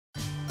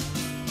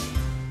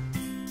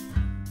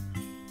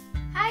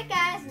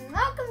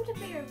welcome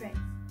to Beaver Bricks.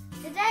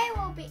 Today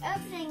we'll be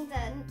opening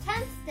the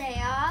 10th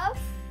day of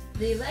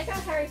the LEGO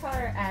Harry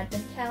Potter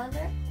Advent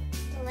Calendar,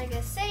 the LEGO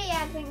City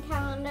Advent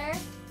Calendar,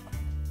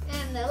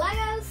 and the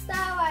LEGO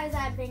Star Wars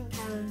Advent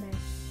Calendar.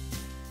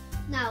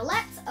 Now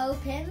let's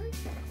open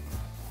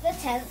the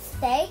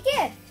 10th day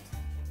gift.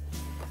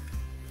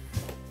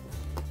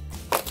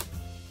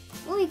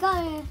 Oh, we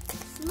got a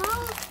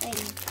small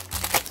thing.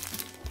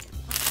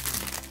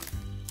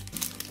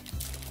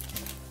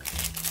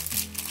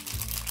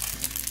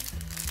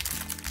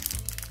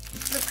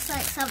 Looks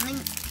like something.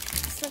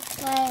 This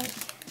looks like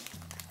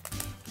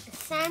a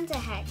Santa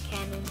hat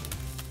cannon.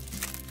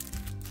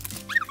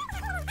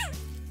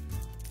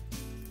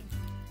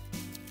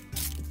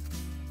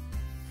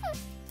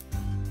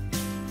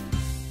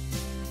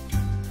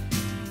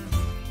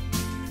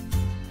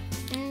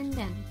 And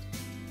done.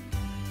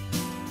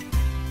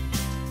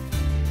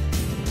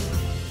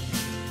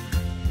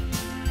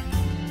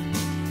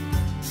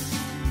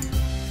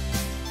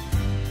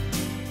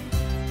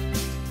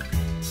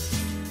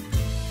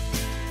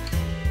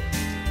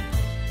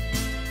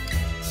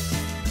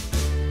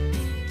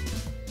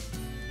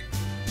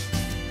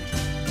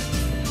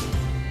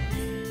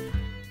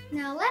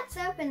 Now let's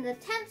open the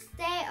 10th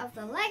day of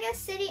the LEGO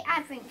City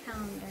Advent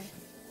Calendar.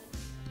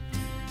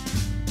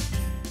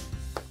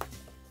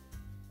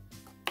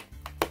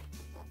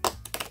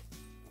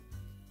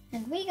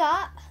 And we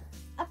got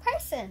a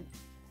person.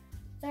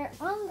 They're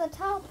on the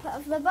top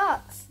of the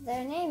box.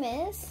 Their name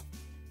is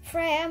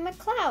Freya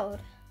McLeod.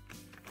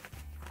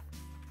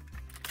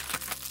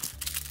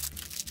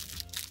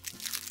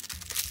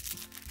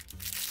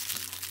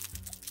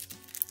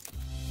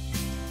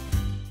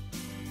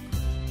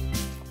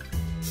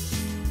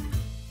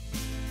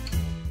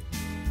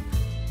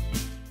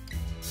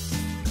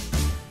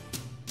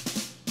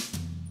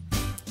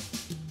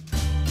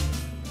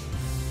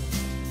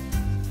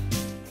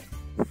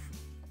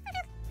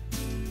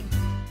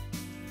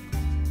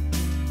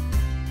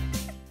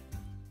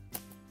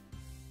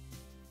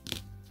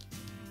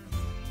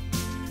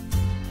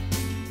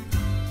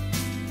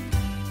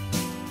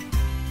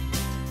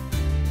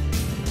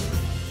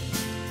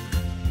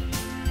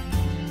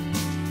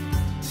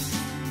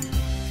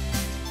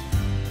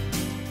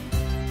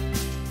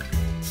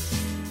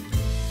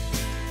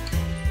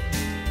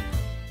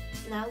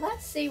 Now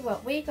let's see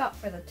what we got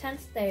for the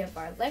 10th day of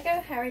our LEGO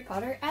Harry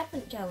Potter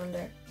Advent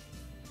Calendar.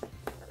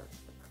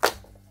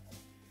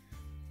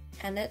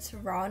 And it's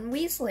Ron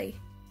Weasley.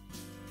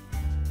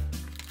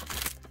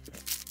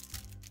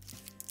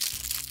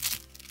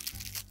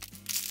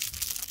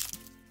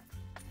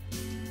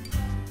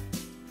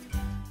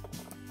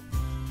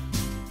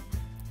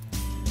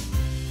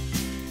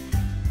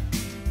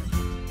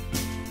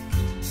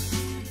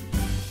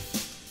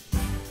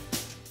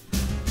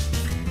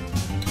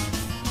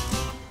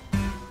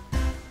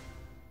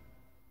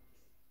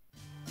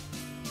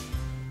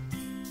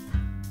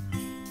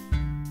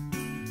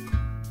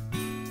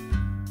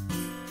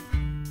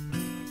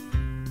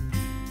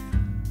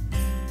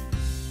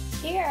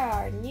 Here are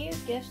our new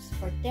gifts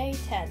for day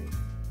 10.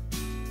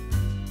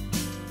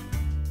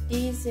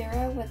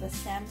 D0 with a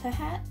Santa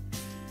hat,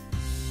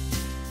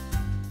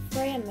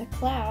 Freya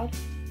McLeod,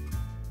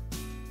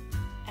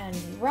 and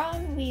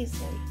Ron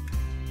Weasley.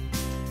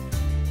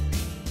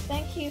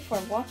 Thank you for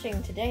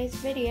watching today's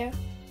video.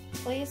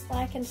 Please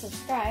like and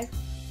subscribe,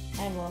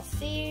 and we'll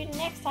see you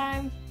next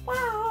time.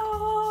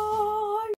 Bye!